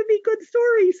 Oh, it's going to be good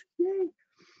stories. Yay.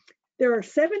 There are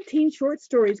 17 short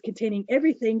stories containing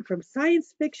everything from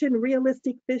science fiction,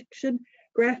 realistic fiction,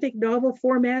 graphic novel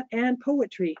format, and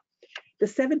poetry. The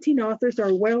 17 authors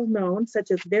are well known,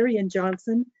 such as Varian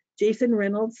Johnson, Jason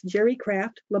Reynolds, Jerry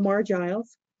Craft, Lamar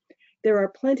Giles. There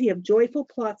are plenty of joyful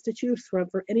plots to choose from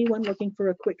for anyone looking for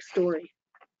a quick story.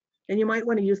 And you might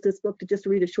want to use this book to just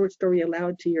read a short story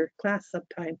aloud to your class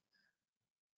sometime.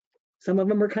 Some of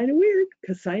them are kind of weird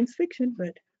because science fiction,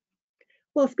 but,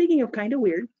 well, speaking of kind of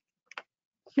weird,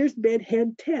 here's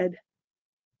Bedhead Ted.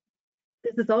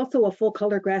 This is also a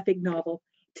full-color graphic novel.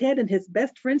 Ted and his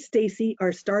best friend Stacy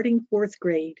are starting 4th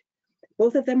grade.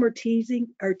 Both of them are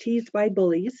teased by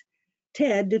bullies.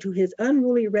 Ted, due to his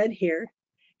unruly red hair,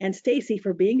 and Stacy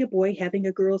for being a boy having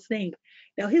a girl's name.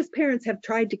 Now, his parents have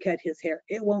tried to cut his hair.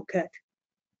 It won't cut.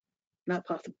 Not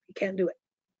possible. You can't do it.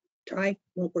 Try,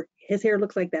 won't work. His hair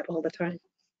looks like that all the time.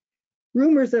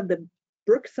 Rumors of the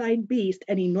Brookside Beast,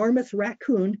 an enormous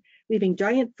raccoon leaving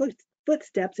giant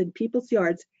footsteps in people's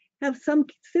yards, have some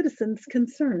citizens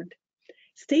concerned.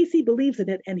 Stacy believes in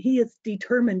it, and he is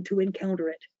determined to encounter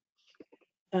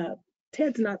it.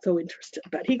 Ted's not so interested,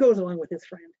 but he goes along with his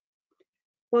friend.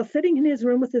 While sitting in his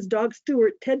room with his dog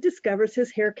Stuart, Ted discovers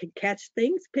his hair can catch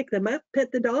things, pick them up,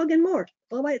 pet the dog, and more,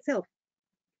 all by itself.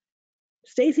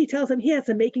 Stacy tells him he has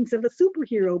the makings of a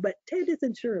superhero, but Ted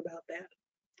isn't sure about that.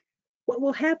 What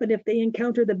will happen if they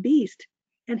encounter the beast,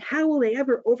 and how will they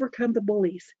ever overcome the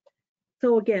bullies?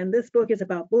 So again, this book is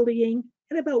about bullying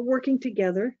and about working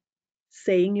together,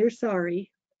 saying you're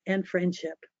sorry, and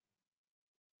friendship.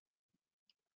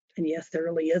 And yes, there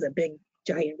really is a big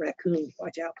giant raccoon.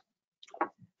 Watch out.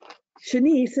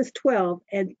 Shanice is 12,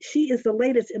 and she is the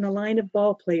latest in a line of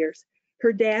ball players.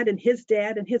 Her dad and his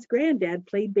granddad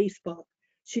played baseball.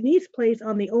 Shanice plays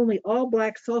on the only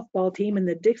all-black softball team in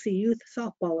the Dixie Youth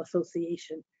Softball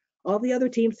Association. All the other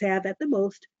teams have, at the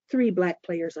most, 3 black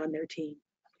players on their team.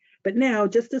 But now,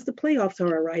 just as the playoffs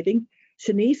are arriving,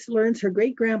 Shanice learns her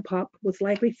great-grandpop was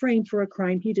likely framed for a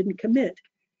crime he didn't commit,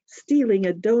 stealing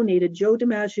a donated Joe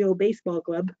DiMaggio baseball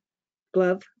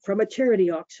glove from a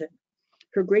charity auction.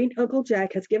 Her great-uncle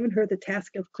Jack has given her the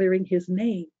task of clearing his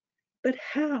name. But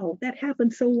how? That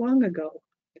happened so long ago.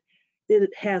 It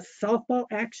has softball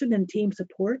action and team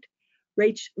support,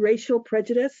 racial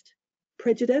prejudice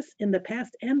in the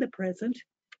past and the present,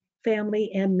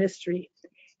 family, and mystery.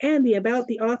 And the About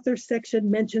the Author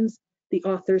section mentions the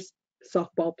author's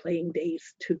softball playing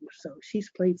days too. So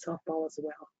she's played softball as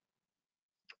well.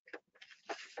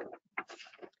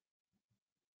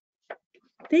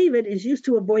 David is used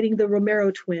to avoiding the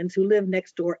Romero twins who live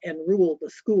next door and rule the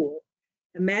school.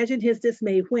 Imagine his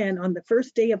dismay when, on the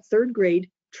first day of 3rd grade,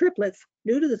 triplets,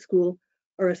 new to the school,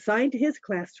 are assigned to his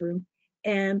classroom,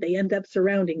 and they end up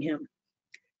surrounding him.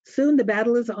 Soon the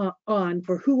battle is on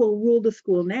for who will rule the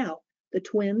school now, the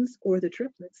twins or the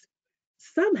triplets.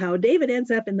 Somehow David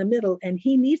ends up in the middle, and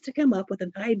he needs to come up with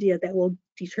an idea that will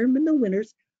determine the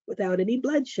winners without any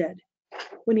bloodshed.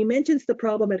 When he mentions the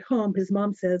problem at home, his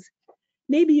mom says,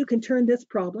 "Maybe you can turn this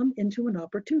problem into an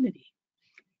opportunity."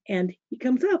 And he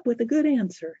comes up with a good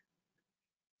answer.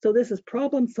 So this is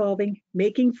problem solving,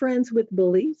 making friends with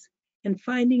bullies, and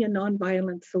finding a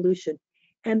nonviolent solution.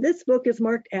 And this book is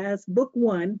marked as book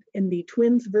 1 in the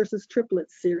Twins versus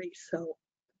Triplets series. So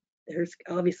there's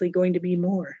obviously going to be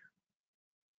more.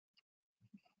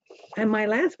 And my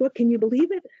last book, can you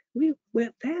believe it? We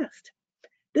went fast.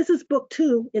 This is book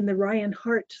 2 in the Ryan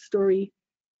Hart story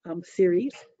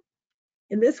series.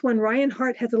 In this one, Ryan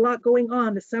Hart has a lot going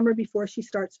on the summer before she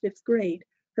starts 5th grade.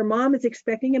 Her mom is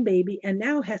expecting a baby and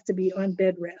now has to be on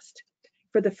bed rest.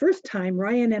 For the first time,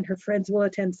 Ryan and her friends will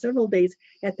attend several days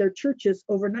at their church's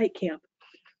overnight camp.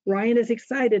 Ryan is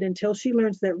excited until she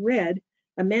learns that Red,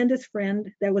 Amanda's friend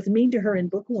that was mean to her in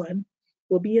book 1,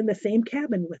 will be in the same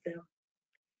cabin with them.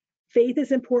 Faith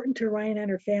is important to Ryan and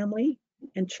her family,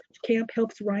 and church camp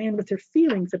helps Ryan with her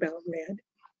feelings about Red.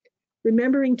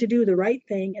 Remembering to do the right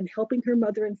thing and helping her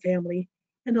mother and family,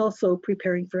 and also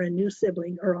preparing for a new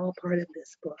sibling are all part of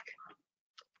this book.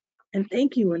 And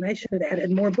thank you, and I should have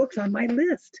added more books on my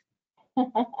list. I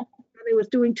was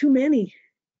doing too many.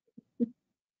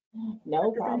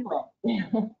 No problem.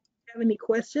 Have any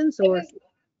questions or?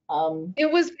 It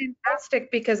was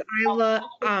fantastic because I love,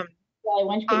 Sally,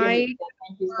 why don't you put your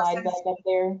thank you slide back up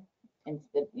there?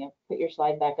 Instead, put your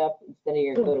slide back up instead of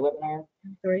your GoToWebinar.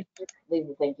 Sorry. Leave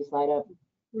the thank you slide up.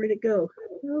 Where'd it go?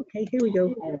 Okay, here we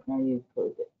go. I don't know, you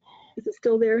closed it. Is it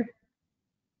still there?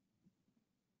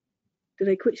 Did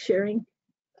I quit sharing?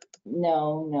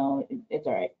 No, it's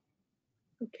all right.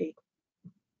 Okay.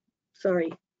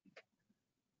 Sorry.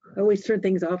 I always turn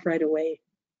things off right away.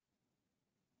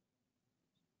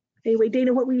 Anyway,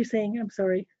 Dana, what were you saying? I'm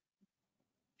sorry.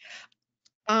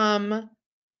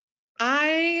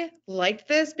 I liked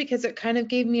this because it kind of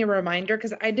gave me a reminder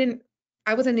because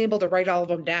I wasn't able to write all of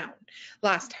them down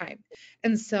last time.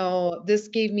 And so this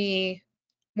gave me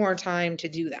more time to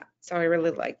do that. So I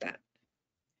really like that.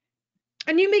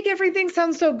 And you make everything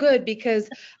sound so good because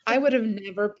I would have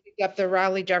never picked up the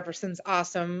Raleigh Jefferson's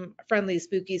awesome, friendly,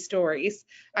 spooky stories.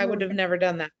 I would have never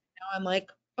done that. Now I'm like,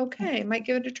 okay, I might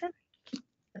give it a try.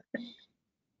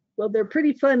 Well, they're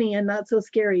pretty funny and not so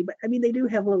scary, but I mean, they do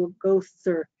have little ghosts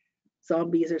or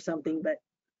zombies or something, but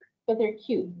they're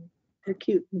cute. They're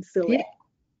cute and silly.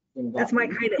 Yeah. That's my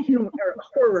kind of humor, or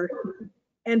horror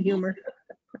and humor.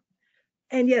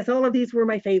 And yes, all of these were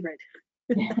my favorite.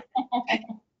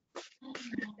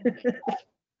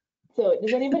 So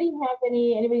does anybody in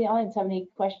the audience have any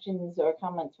questions or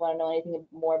comments, want to know anything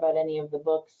more about any of the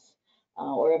books?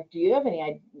 Or do you have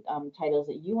any titles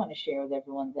that you want to share with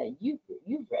everyone that you've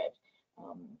read?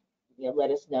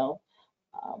 Let us know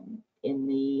in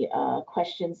the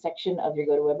questions section of your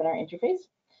GoToWebinar interface.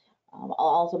 I'll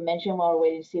also mention while we're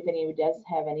waiting to see if anyone does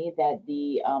have any that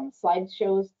the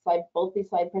both these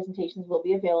slide presentations will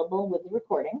be available with the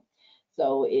recording.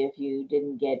 So if you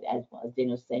didn't get, as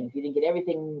Dana was saying, if you didn't get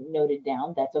everything noted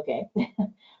down, that's okay.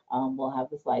 We'll have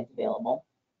the slides available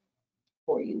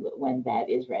for you when that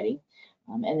is ready.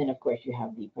 And then, of course, you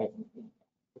have the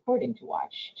recording to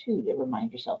watch, too, to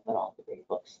remind yourself about all the great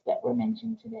books that were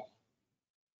mentioned today.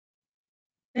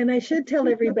 And I should tell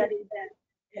everybody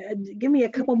that give me a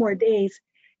couple more days,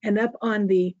 and up on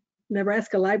the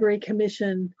Nebraska Library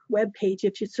Commission webpage,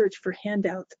 if you search for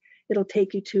handouts, it'll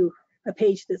take you to a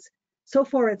page that's, so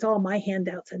far it's all my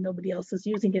handouts and nobody else is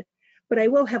using it. But I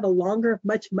will have a longer,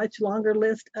 much longer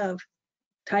list of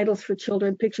titles for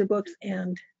children, picture books,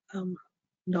 and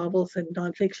novels and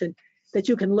nonfiction that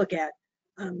you can look at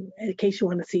in case you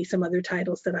want to see some other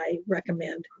titles that I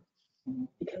recommend,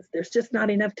 because there's just not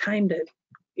enough time to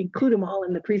include them all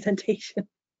in the presentation.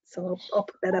 So I'll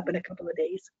put that up in a couple of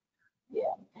days.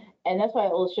 Yeah, and that's why I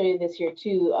will show you this here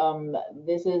too.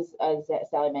 This is, as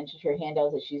Sally mentioned, her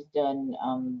handouts that she's done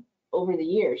over the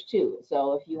years too.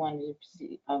 So if you wanted to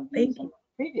see some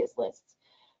previous lists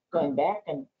going back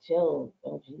until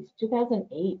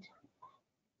 2008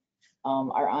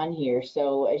 are on here.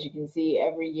 So as you can see,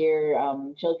 every year,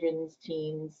 children's,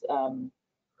 teens,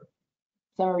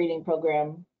 summer reading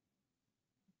program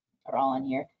are all on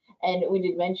here. And we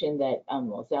did mention that,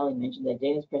 well, Sally mentioned that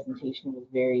Dana's presentation was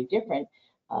very different.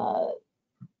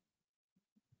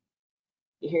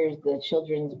 Here's the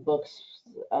children's books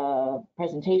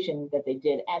presentation that they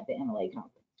did at the NLA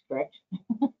conference, correct?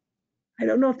 I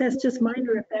don't know if that's just mine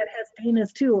or if that has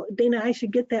Dana's too. Dana, I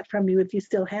should get that from you if you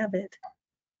still have it.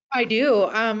 I do.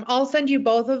 I'll send you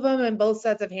both of them and both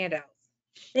sets of handouts.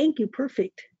 Thank you.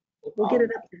 Perfect. We'll get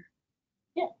it up there.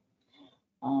 Yeah.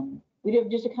 We do have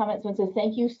just a comment. Someone says,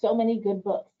 thank you, so many good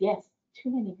books. Yes, too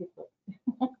many good books.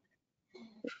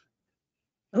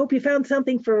 I hope you found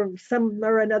something for some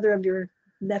or another of your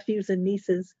nephews and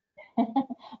nieces.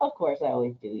 Of course, I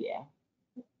always do, yeah.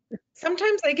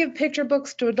 Sometimes I give picture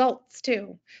books to adults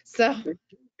too. So.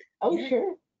 Oh, yeah.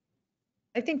 Sure.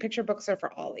 I think picture books are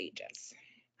for all ages.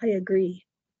 I agree.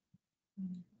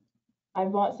 I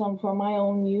bought some for my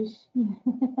own use.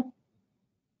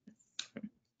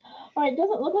 All right,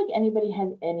 doesn't look like anybody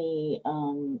has any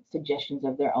suggestions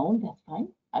of their own. That's fine.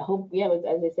 I hope, yeah,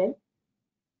 as I said,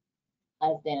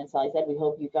 as Dan and Sally said, we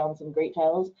hope you found some great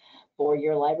titles for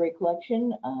your library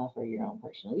collection, for your own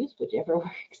personal use, whichever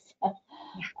works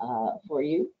for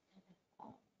you.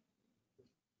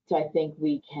 So I think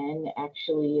we can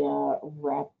actually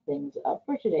wrap things up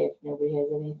for today if nobody has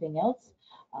anything else.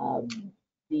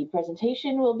 The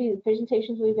presentations will be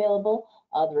available.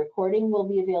 The recording will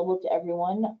be available to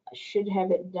everyone. I should have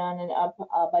it done and up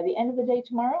by the end of the day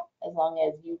tomorrow, as long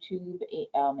as YouTube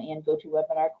and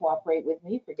GoToWebinar cooperate with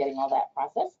me for getting all that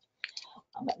processed.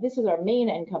 This is our main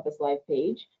NCompass Live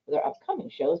page with our upcoming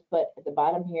shows, but at the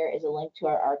bottom here is a link to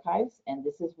our archives, and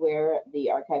this is where the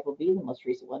archive will be. The most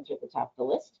recent ones are at the top of the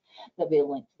list. There'll be a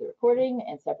link to the recording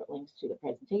and separate links to the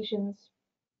presentations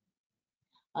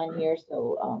on here,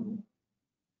 so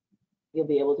you'll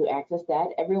be able to access that.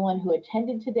 Everyone who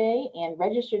attended today and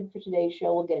registered for today's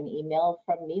show will get an email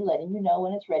from me letting you know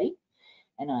when it's ready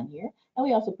and on here. And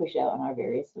we also push it out on our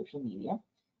various social media.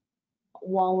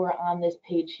 While we're on this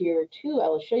page here too, I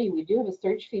will show you, we do have a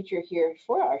search feature here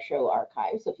for our show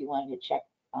archive. So if you wanted to check,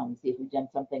 see if we've done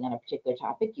something on a particular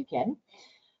topic, you can,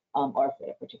 or for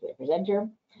a particular presenter.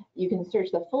 You can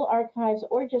search the full archives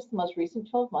or just the most recent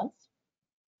 12 months.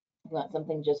 If you want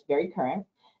something just very current.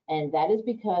 And that is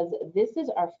because this is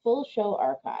our full show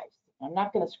archives. I'm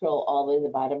not going to scroll all the way to the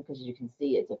bottom because as you can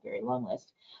see, it's a very long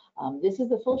list. This is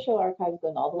the full show archives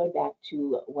going all the way back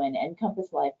to when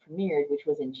NCompass Live premiered, which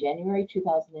was in January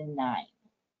 2009.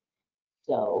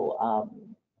 So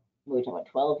we're talking about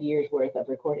 12 years worth of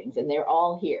recordings, and they're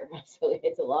all here. So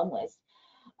it's a long list.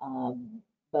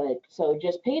 But so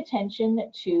just pay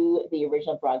attention to the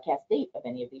original broadcast date of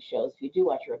any of these shows if you do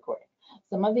watch a recording.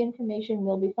 Some of the information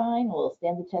will be fine, will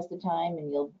stand the test of time,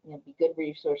 and you'll be good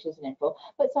resources and info,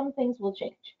 but some things will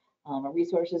change.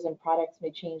 Resources and products may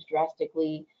change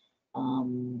drastically.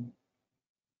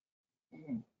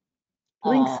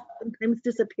 Links sometimes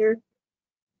disappear.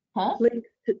 Huh?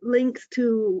 Links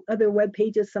to other web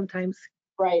pages sometimes.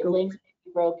 Right, links may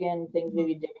be broken, things may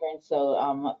be different,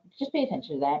 so just pay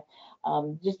attention to that.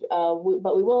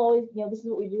 But we will always, this is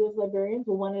what we do as librarians.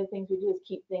 Well, one of the things we do is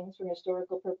keep things for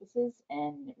historical purposes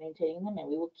and maintaining them, and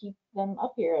we will keep them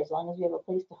up here as long as we have a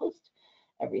place to host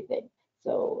everything.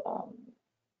 So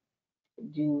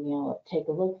do take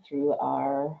a look through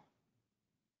our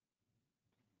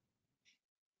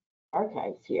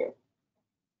archives here.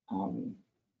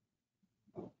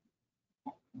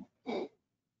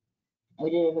 We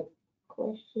did have a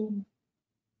question.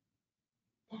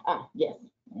 Yes,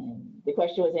 and the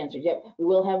question was answered. Yep, we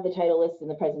will have the title list and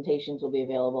the presentations will be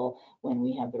available when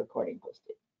we have the recording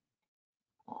posted.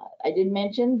 I did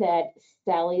mention that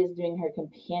Sally is doing her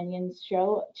companion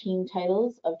show, Teen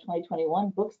Titles of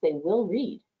 2021 Books They Will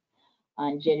Read,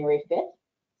 on January 5th.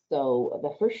 So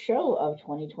the first show of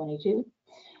 2022.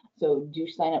 So do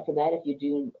sign up for that if you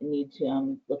do need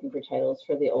to, looking for titles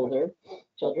for the older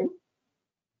children.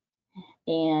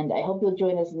 And I hope you'll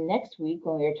join us next week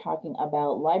when we are talking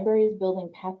about libraries building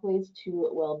pathways to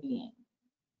well-being.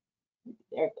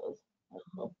 There it goes.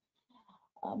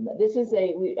 This is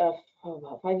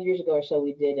about 5 years ago or so,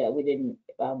 we did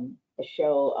a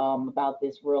show about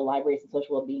this Rural Libraries and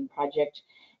Social Wellbeing Project,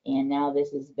 and now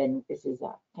this is kind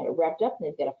of wrapped up, and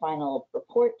they've got a final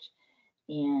report.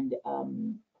 And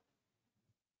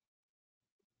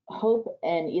Hope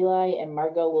and Eli and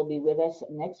Margot will be with us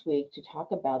next week to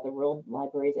talk about the Rural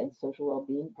Libraries and Social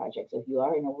Wellbeing Project. So if you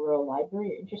are in a rural library,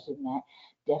 you're interested in that,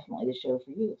 definitely the show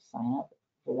for you. Sign up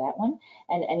for that one.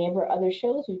 And any of our other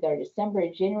shows, we've got our December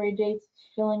and January dates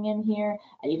filling in here.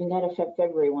 I even got a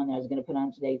February one that I was going to put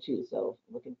on today too. So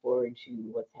looking forward to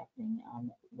what's happening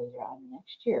later on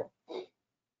next year.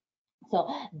 So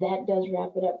that does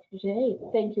wrap it up for today.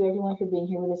 Thank you everyone for being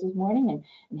here with us this morning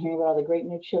and hearing about all the great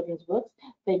new children's books.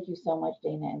 Thank you so much,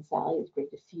 Dana and Sally. It's great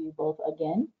to see you both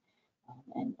again.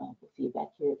 And we'll see you back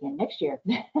here again next year.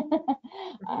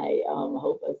 I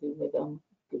hope I see with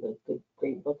good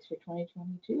great books for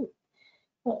 2022.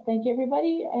 Well, thank you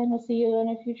everybody, and we'll see you in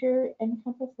a future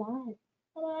NCompass Live.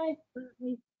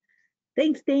 Bye-bye.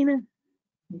 Thanks, Dana.